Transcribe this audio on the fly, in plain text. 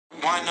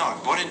Why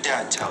not? What did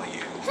Dad tell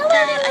you? Hello,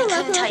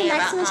 welcome to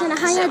Maximum Channel.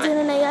 How y'all doing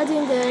tonight? Y'all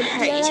doing good?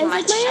 Hurt you too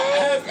much.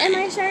 And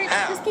my shirt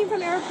just came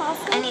from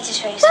Aeropostale. I need to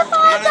show you For something.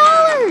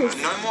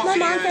 $5. No more My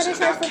mom videos got a shirt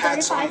about for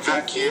cats on $35.50,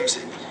 vacuums.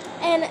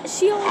 and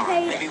she only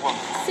paid Maybe one.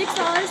 $6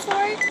 for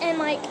it. And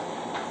like,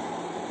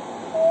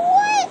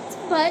 what?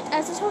 But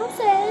as the total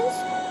says,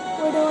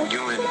 we're doing.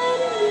 You and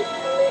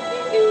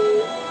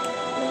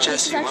This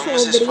is Jesse, when actually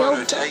was a this video,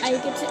 photo so taken? I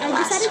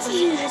decided to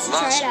use this to try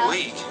it Last out.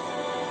 week.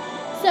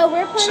 So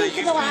we're So planning for you've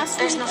the been- last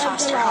There's week no of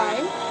foster July,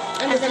 home.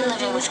 and we're I've been gonna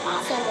living do with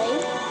Mom.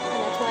 Sunday,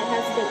 and that's why it has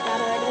the date out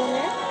already on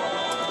there.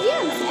 But yeah,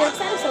 I'm super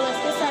excited. So let's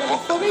get started.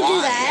 What? Before we do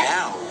Why? that,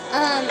 How?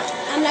 I'm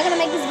not gonna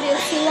make this video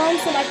too long.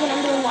 So like when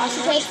I'm doing washi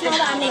tapes and all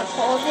that, I'm gonna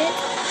pause it.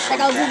 Like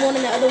I'll do one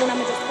and the other one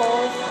I'm gonna just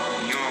pause.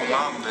 You and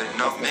Mom, but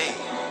not me.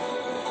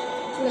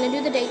 So we're gonna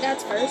do the date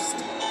dots first.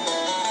 Put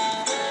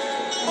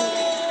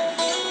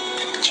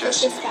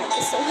Jesse, this back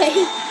this away.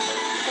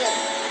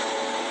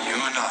 you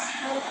and I.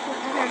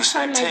 I on the have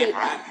same my team, date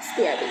right? dots.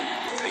 BRB.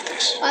 Take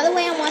this. By the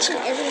way, I'm watching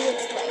every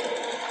which way.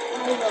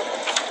 I love it.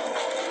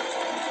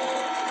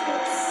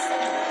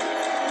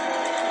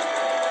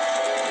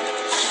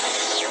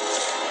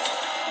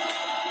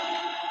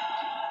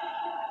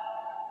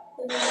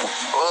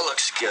 Well,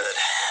 looks good.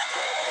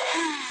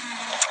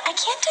 I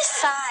can't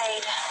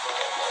decide.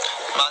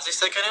 Mozzie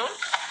sick, anyone?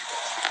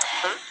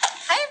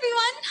 Hi,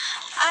 everyone.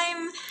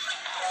 I'm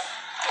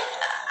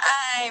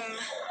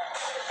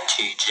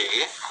TJ.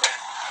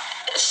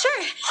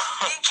 sure.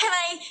 Can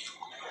I?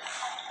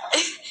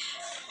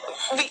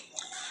 Wait.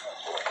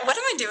 What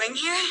am I doing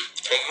here?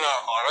 Taking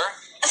our order?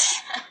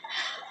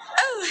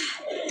 Oh,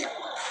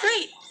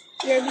 great.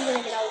 You're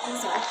gonna get all of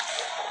these off.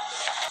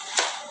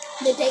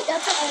 The date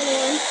dots are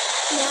on.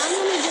 Now I'm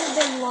gonna do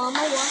the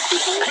llama washi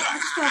tape.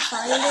 I'm just gonna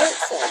find it.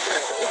 So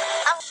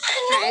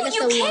No, I got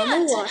you the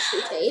llama can't.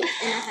 washi tape,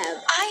 and I have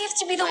I have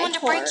to be the my one to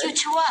break card. you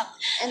two up.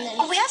 and then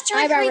We have to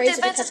eyebrow recreate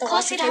the razor to events cut as the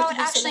closely washi to tape how to it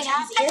be so actually much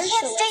happened. I easier.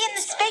 can't So stay in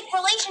this fake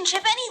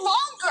relationship any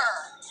longer.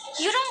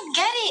 You don't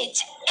get it.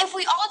 If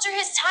we alter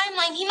his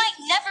timeline, he might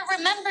never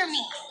remember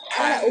me.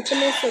 I gotta open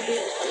this so be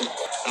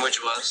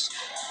Which was?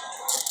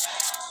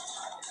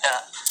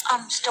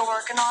 I'm still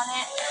working on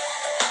it.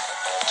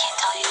 Can't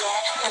tell you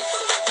yet.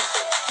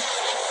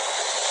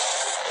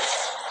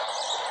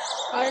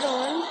 hard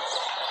on.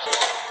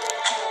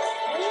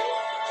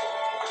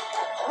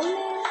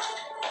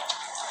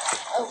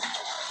 Oh.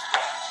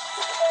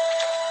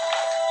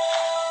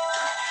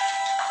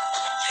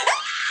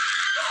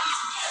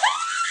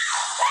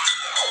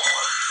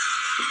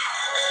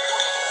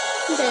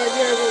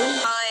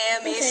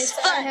 Miami's Okay,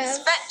 so I fun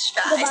have French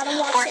the fries. bottom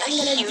washi. Or I'm a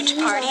gonna huge do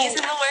party is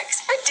like, in the works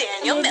for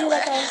Daniel I'm gonna do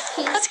Miller. like a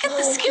pink Let's get the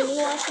little scoop. mini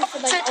washi for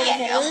So like all the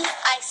Daniel, hairs.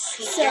 I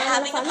see So you're I'm gonna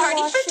having a find the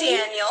party for washi,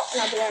 Daniel. and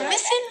I'll be right back.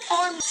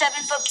 Misinformed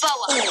 7-foot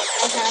boa. Okay, I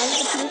have the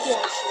pink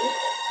washi.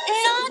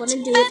 Not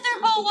gonna do it. feather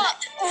boa.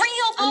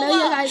 Real boa. I know you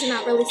guys are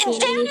not really seeing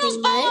Daniel's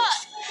anything boa. much,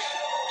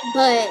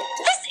 but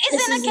This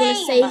this isn't is a gonna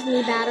game. save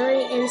me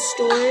battery and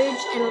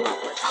storage and a lot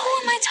more Who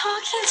time. am I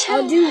talking to?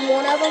 I'll do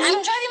one of them.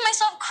 I'm driving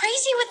myself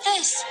crazy with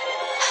this.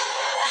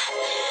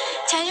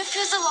 Daniel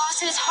feels the loss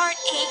and his heart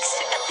aches.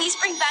 At least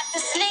bring back the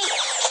snake.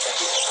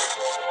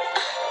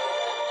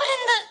 What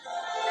in the...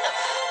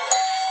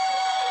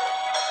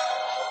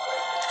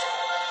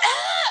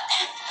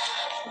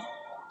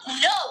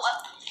 No!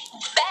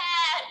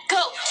 Bad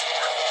goat!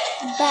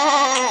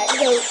 Bad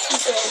goat, she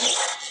said.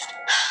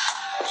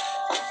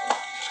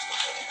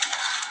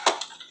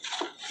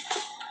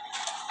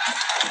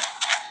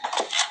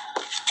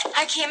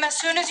 I came as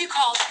soon as you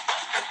called.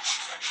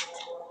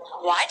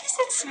 Why does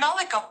it smell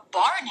like a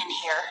barn in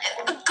here?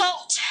 A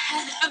goat.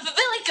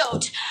 Billy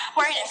goat.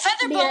 Wearing a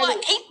feather boa, Barely.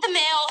 ate the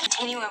mail.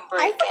 Continuing I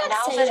break, and forgot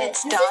now to say that that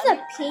it's this done, is a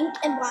pink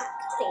and black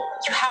thing.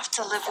 you have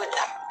to live with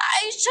them.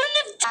 I shouldn't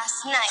have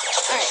last night.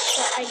 Alright,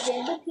 so I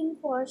did the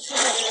pink washi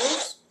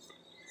headers.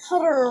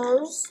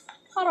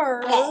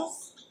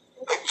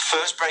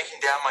 First breaking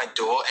down my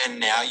door, and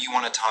now you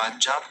want a time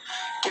jump?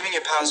 Giving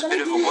your pals a bit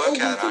of a do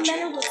workout, aren't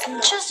better you? with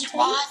some Just washi tape.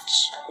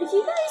 watch. If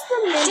you guys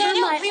remember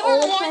Daniel, my we were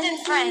old more than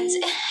friends.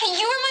 You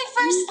were my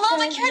first love.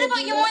 I cared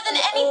about you more than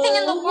anything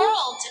in the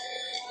world.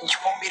 You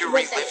want me to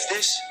relive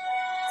this?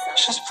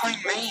 It's just plain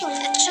mean.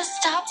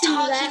 Just stop To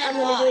talking that, I'm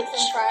and gonna do it watch.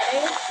 from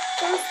Friday.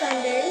 From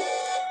Sunday,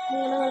 and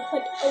then I'm gonna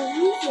put a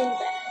weekend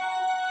back.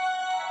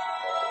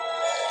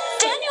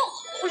 Daniel,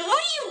 what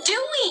are you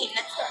doing?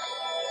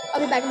 I'll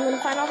be back. I'm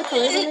gonna find all the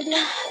colors I'm gonna do.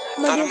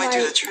 I'm Thought I gonna might do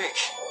do the like, trick.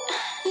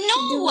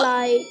 No,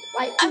 like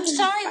I'm pink and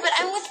sorry, black but tape.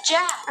 I'm with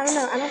Jack. I don't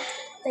know. I don't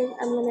think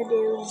I'm gonna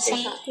do this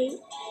See? hot tape.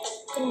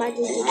 It might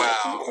just be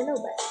Wow. I don't know,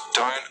 but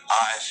Don't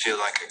I feel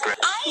like a great...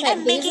 I Okay, am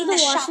these making are the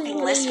the washes shopping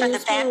I'm list for gonna the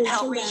use for Van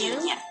Pelt Weekend Banner.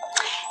 reunion. yeah,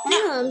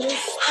 Now, I'm just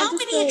how I just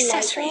many really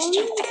accessories like do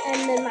you them. think? And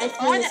then my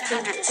thing More is than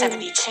pink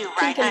 172, and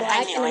right? pink and I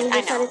black, knew and it. then I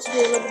know. decided to do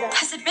a little bit of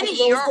Has it been a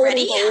like year rose gold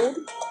already? and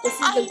gold. This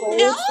is the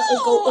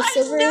gold, I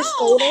silverish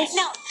know. goldish,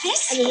 Now this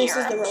and then this is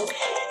year, the rose.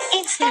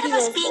 instead of pinky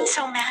us rose being gold.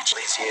 so matched,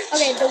 These years.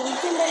 Okay, the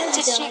weekend banner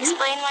did is she done.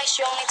 explain why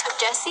she only took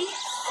Jesse?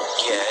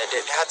 Yeah,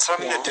 it had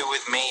something to do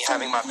with me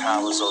having my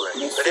powers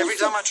already. But every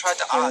time I tried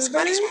to ask,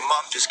 Maddie's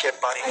mom just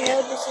kept butting I in.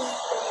 know this is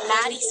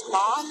Maddie's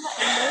mom?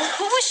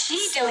 What was she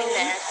doing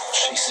there?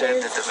 She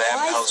said that the Van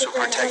Pelts were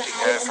protecting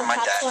her from my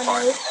dad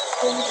finally.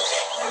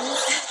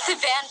 The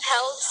Van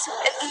Pelts?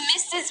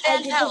 Mrs.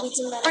 Van Pelt?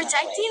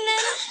 Protecting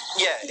them?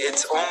 Yeah,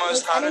 it's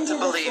almost harder to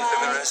believe than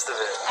the rest of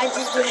it. I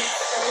just didn't.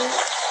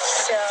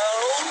 So,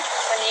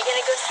 when are you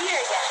gonna go see her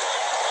again?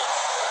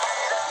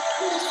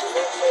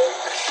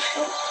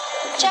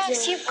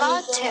 Jax, you've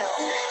got to.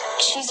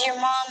 She's your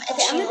mom and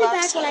Okay, I'm she gonna be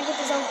back loves when I you. get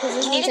this on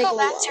because You need to go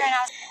back to her and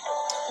ask.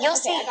 You'll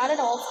Okay, see. I got it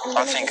all. I'm I'll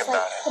gonna think just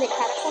about like it. put it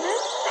cat corner.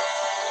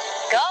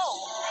 Go.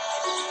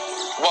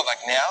 What,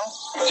 like now?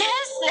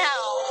 Yes,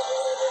 now.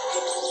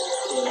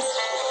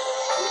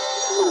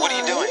 What are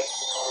you doing?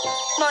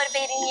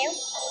 Motivating you.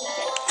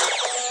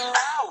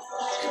 Ow!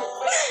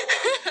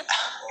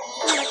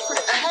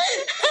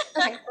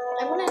 Okay,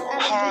 I'm gonna add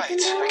a Alright,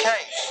 beacon there.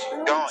 okay.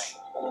 Going.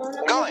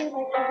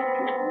 Going.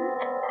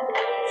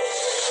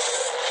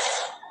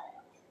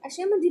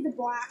 Actually, I'm gonna do the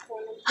black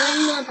one.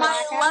 Bring more My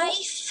black out.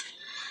 life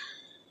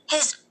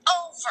is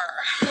over.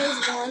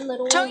 There's one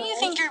little Don't one you left.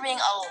 think you're being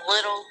a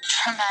little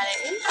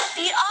dramatic?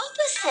 The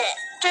opposite.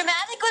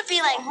 Dramatic would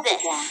be like I'll have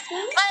this. the black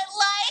one. My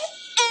life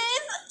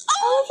is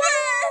over.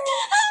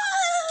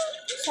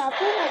 Shop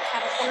it like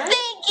cat corner.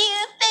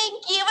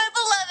 Thank you, my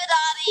beloved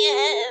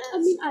audience. I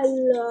mean, I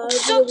love.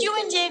 So you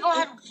and Diego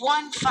had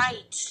one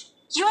fight.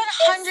 You had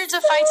hundreds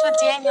of fights with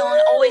Daniel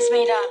and always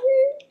made up.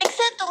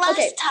 Except the last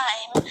Okay.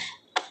 time.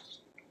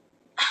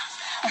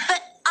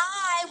 But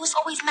I was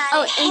always mad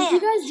Oh, at and if you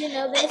him. guys didn't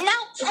know this, But now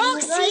if you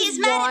Proxy guys is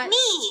mad at watched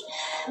me.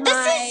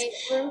 my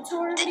room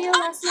tour video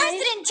last night,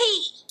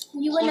 Unprecedented.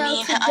 you would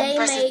know today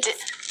makes unprecedented?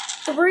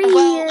 3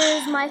 Well,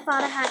 years my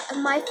father had a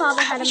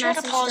Have you tried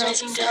massive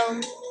apologizing stroke. to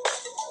him?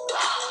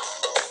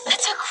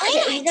 That's a great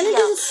Okay, we're gonna idea.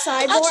 do the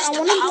sideboard. I'll I just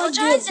want to like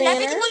apologize do a and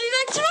everything banner. will be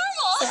back to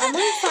normal. So I'm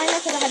gonna sign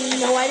up because I had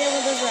no idea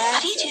where those were at. How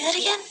do you do that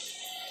again?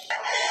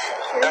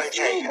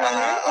 Okay,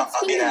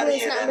 I'll get out of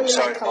here then.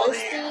 Sorry to bother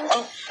you.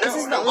 Oh, This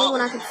is the only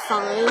one I could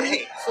find.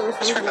 Hey, So if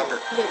just you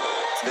remember, get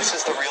this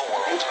is the real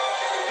world.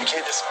 You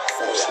can't just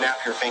snap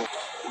your finger.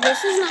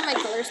 this is not my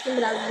color scheme,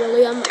 but I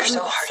really am They're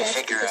so hard to obsessed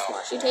with figure this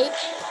out. washi tape.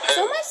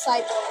 So my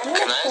sideboard, I'm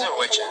gonna Guys put or like,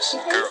 witches? washi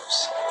tape.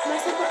 Girls. My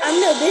sideboard, I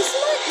know this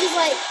one is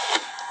like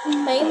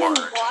mainly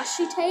Word.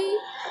 washi tape.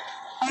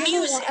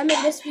 Music. I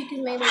mean, this week is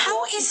mainly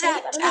How washi is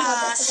tape. that I don't know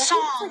about that, 'cause I think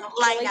song it's,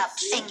 like, lineup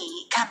really cute.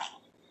 thingy coming?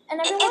 And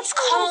I've been It's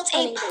watching called a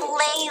planning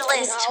videos.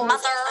 playlist, And I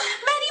Mother. always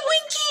Maddie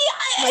Winky,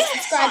 like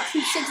subscribe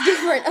to 6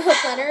 different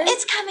planners.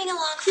 it's coming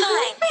along fine.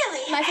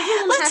 Really? My favorite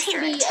one Let's has to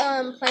hear be it.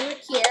 Planner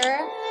Kiera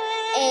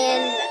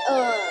and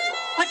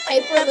What,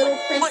 Paper Little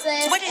what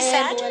Princess is and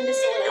that? Belinda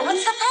Celine.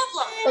 What's the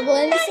problem? But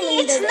Belinda Maddie, Celine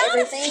it's does not a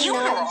everything,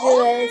 funeral. not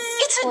just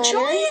It's a planner.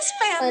 joyous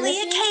family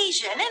Planner.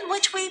 occasion in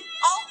which we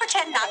all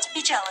pretend not to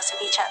be jealous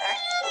of each other.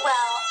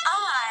 Well,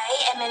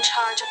 I am in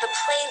charge of the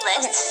playlist,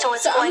 Okay, so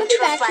it's so I'm going gonna be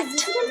to back 'cause reflect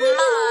this is gonna be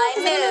my a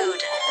little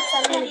mood. So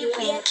I'm gonna Maddie do it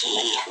yet.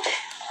 Winky.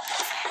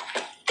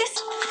 This,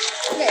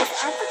 Okay,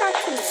 so I forgot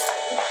to make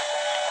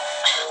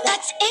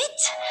that's it?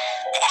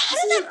 How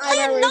This did is an that eyebrow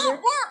plan razor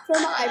not work? for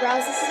my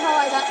eyebrows. This is how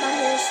I got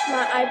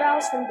my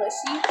eyebrows from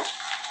Bushy. To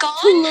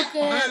Gone? look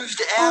at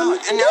Moved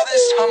out, and now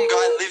there's some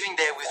guy living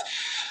there with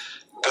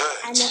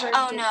I birds. never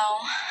Oh did. no.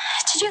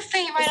 Did you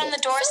faint right on the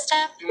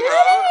doorstep? No,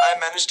 I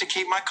managed to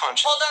keep my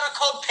conscience. Pulled out a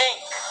cold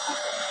pink.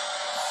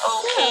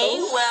 Okay,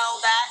 So, well,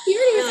 that here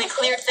it is. really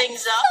cleared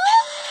things up.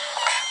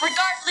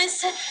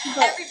 Regardless,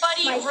 But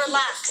everybody my feet-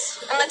 relax.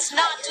 And let's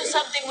not do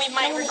something we I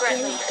might don't regret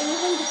want later.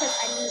 anything because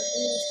I didn't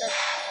even start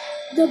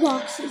the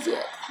boxes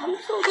yet. I'm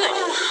so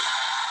Good.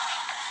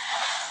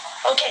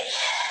 Okay.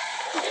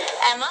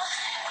 Emma,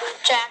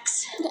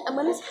 Jax, Okay, I'm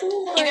gonna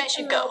spoon You guys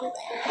should go.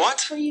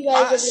 What? For you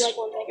guys, Us? it'll be like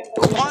 1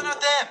 second. Why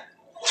not them?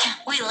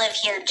 We live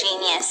here,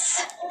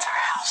 genius. It's our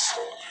house.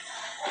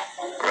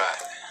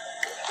 Right.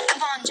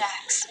 Come on,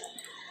 Jax.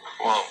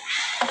 Well,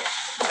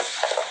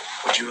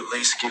 would you at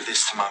least give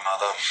this to my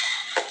mother?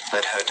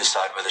 Let her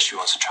decide whether she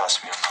wants to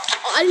trust me or not.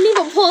 Oh, I didn't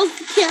even pause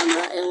the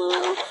camera. LOL.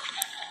 long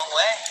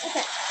way.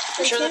 Okay.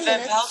 I'm sure the 10 Van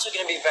minutes. Pelts are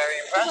going to be very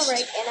impressed.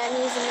 Alright, and I'm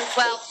using this.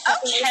 Well,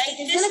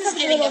 okay, this is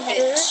getting a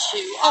bit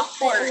too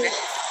awkward.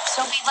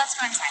 Sophie, let's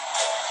go inside.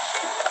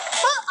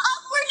 Well,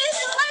 awkwardness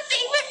is my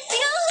favorite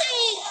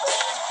feeling.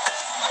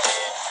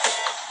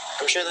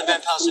 I'm sure the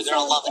Van Pelts are going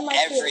to love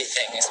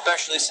everything,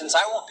 especially since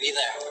I won't be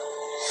there.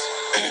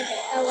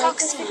 I like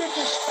this sticker 'cause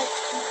it's like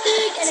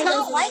big and It's it not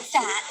goes in like this.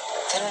 that.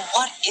 Then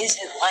what is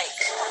it like?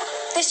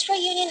 This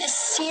reunion is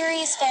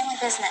serious family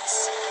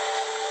business.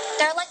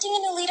 They're electing a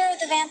new leader of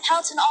the Van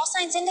Pelts, and all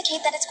signs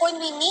indicate that it's going to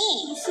be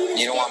me. You see this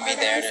You don't want me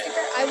sticker? there to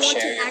Sticker? I want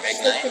share to your big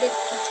actually night? put it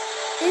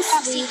this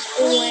Foxy, week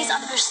please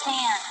when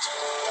understand.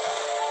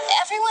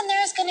 Everyone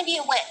there is going to be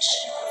a witch.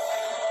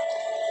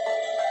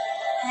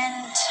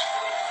 And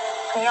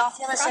they all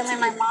feel the same way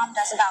my mom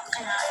does about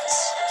Kanais.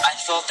 I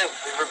thought that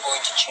we were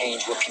going to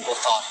change what people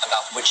thought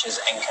about witches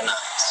and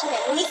kanais. Okay,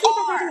 let me We see if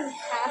I are. have any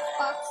half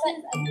boxes.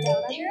 I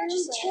doubt I There are do,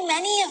 just but- too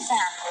many of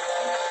them.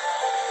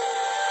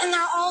 And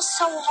they're all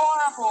so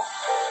horrible.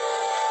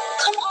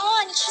 Come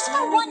on, it's just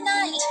for one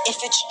night. If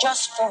it's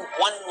just for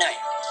one night,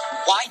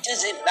 why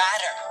does it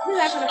matter?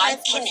 I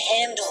can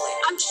handle it.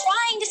 I'm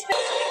trying to spend.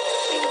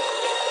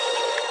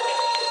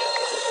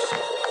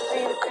 I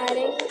am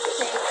adding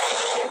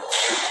things.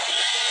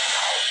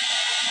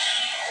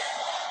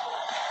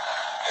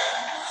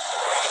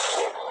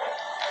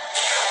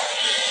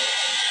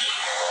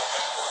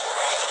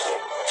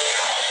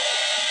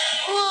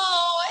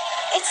 Whoa,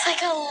 it's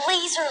like a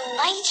laser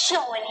light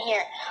show in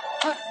here,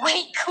 but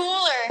way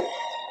cooler.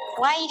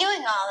 Why are you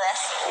doing all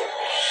this?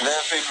 There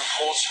have been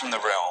reports from the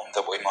realm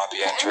that we might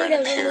be I entering need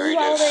a to remove period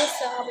all of this,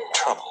 so I'll be back.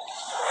 trouble.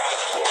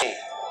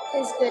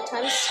 It's good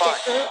time Fine.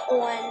 sticker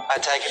on. I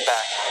take it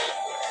back.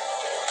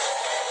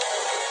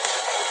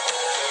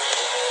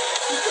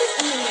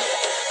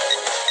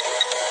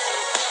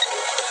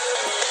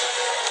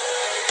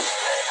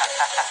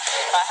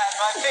 I had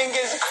my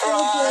fingers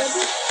crossed.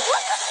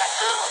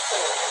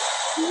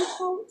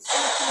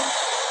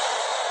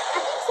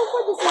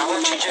 Why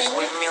won't you just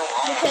leave me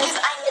alone? Because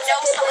I know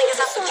something is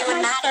up with you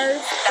and Maddie.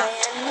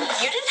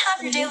 You didn't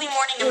have your daily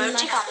morning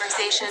emoji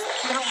conversation.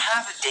 We don't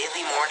have a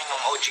daily morning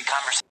emoji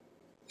conversation.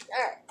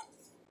 Alright,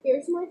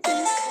 here's my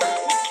thing.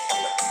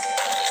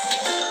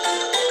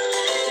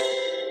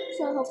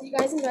 So I hope you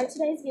guys enjoyed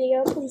today's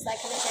video. Please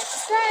like, comment, share,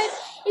 subscribe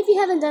if you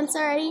haven't done so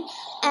already.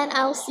 And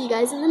I'll see you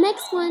guys in the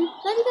next one.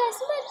 Love you guys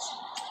so much.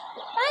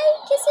 Bye.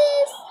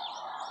 Kisses.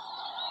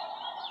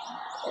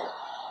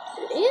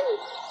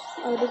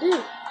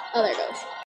 Oh, there it goes.